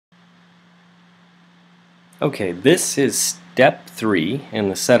Okay, this is step 3 in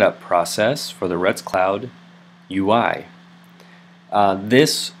the setup process for the retsCloud UI.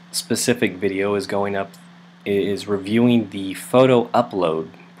 This specific video is reviewing the photo upload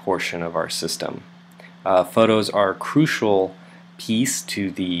portion of our system. Photos are a crucial piece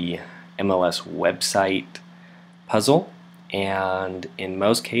to the MLS website puzzle, and in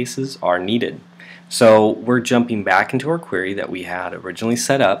most cases are needed. So we're jumping back into our query that we had originally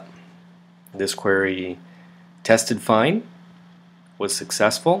set up. This query tested fine, was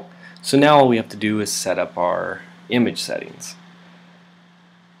successful, so now all we have to do is set up our image settings.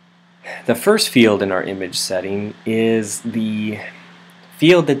 The first field in our image setting is the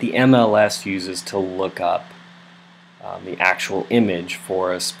field that the MLS uses to look up the actual image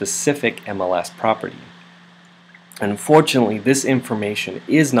for a specific MLS property. Unfortunately, this information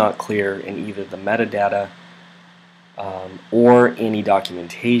is not clear in either the metadata or any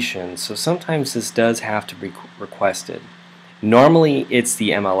documentation, so sometimes this does have to be requested. Normally it's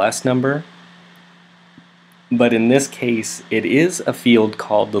the MLS number, but in this case it is a field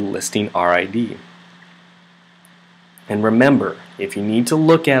called the listing RID. And remember, if you need to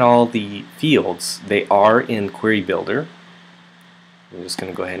look at all the fields, they are in Query Builder. I'm just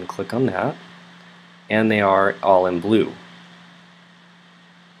going to go ahead and click on that, and they are all in blue.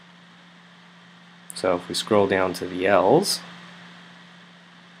 So if we scroll down to the L's,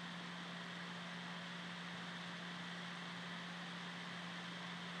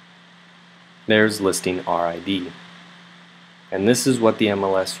 there's listing RID. And this is what the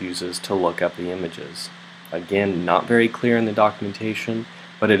MLS uses to look up the images. Again, not very clear in the documentation,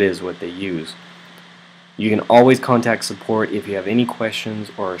 but it is what they use. You can always contact support if you have any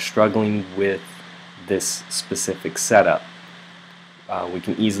questions or are struggling with this specific setup. We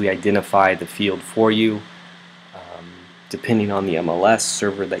can easily identify the field for you depending on the MLS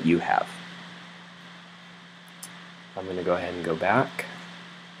server that you have. I'm going to go ahead and go back.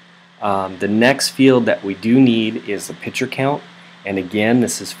 The next field that we do need is the picture count, and again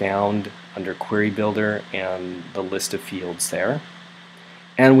this is found under Query Builder and the list of fields there.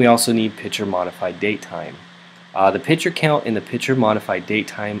 And we also need picture modified date time. The picture count and the picture modified date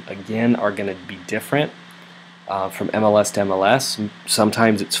time again are going to be different from MLS to MLS.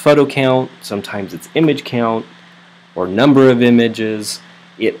 Sometimes it's photo count, sometimes it's image count, or number of images.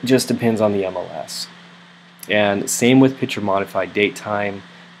 It just depends on the MLS. And same with picture modified date time.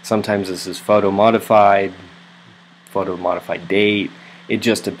 Sometimes this is photo modified date. It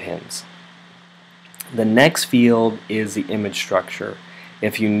just depends. The next field is the image structure.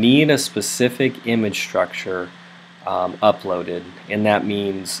 If you need a specific image structure uploaded, and that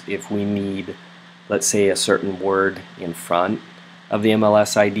means if we need, let's say, a certain word in front of the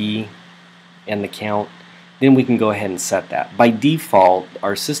MLS ID and the count, then we can go ahead and set that. By default,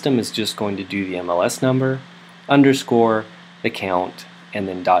 our system is just going to do the MLS number, underscore, the count, and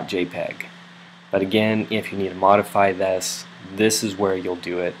then .jpeg. But again, if you need to modify this, this is where you'll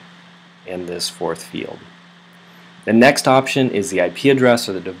do it in this fourth field. The next option is the IP address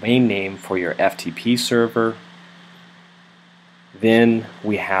or the domain name for your FTP server. Then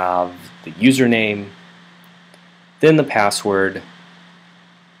we have the username, then the password,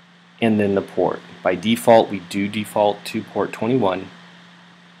 and then the port. By default, we do default to port 21,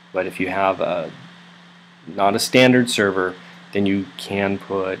 but if you have not a standard server, then you can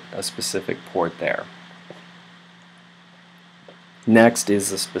put a specific port there. Next is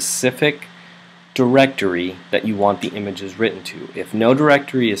the specific directory that you want the images written to. If no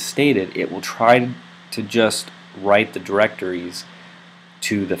directory is stated, it will try to just write the directories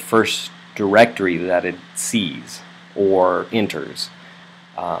to the first directory that it sees or enters.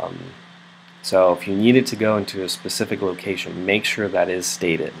 So if you need it to go into a specific location, make sure that is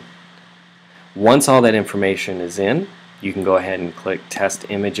stated. Once all that information is in, you can go ahead and click Test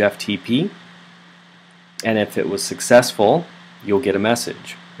Image FTP, and if it was successful, you'll get a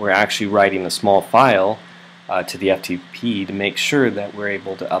message. We're actually writing a small file to the FTP to make sure that we're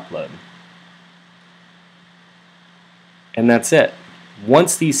able to upload. And that's it.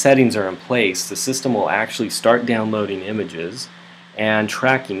 Once these settings are in place, the system will actually start downloading images and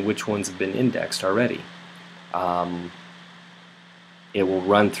tracking which ones have been indexed already. It will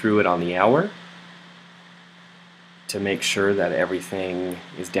run through it on the hour to make sure that everything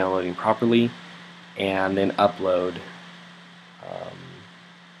is downloading properly, and then upload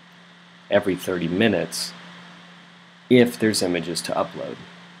every 30 minutes if there's images to upload.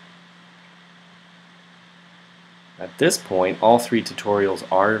 At this point, all 3 tutorials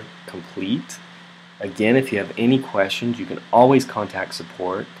are complete. Again, if you have any questions, you can always contact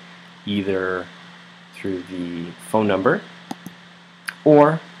support either through the phone number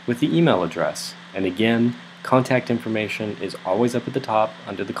or with the email address. And again, contact information is always up at the top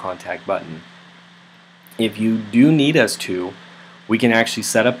under the contact button. If you do need us to, we can actually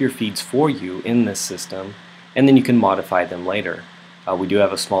set up your feeds for you in this system, and then you can modify them later. We do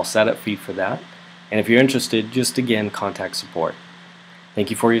have a small setup fee for that, and if you're interested, just again contact support. Thank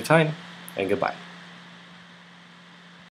you for your time, and goodbye.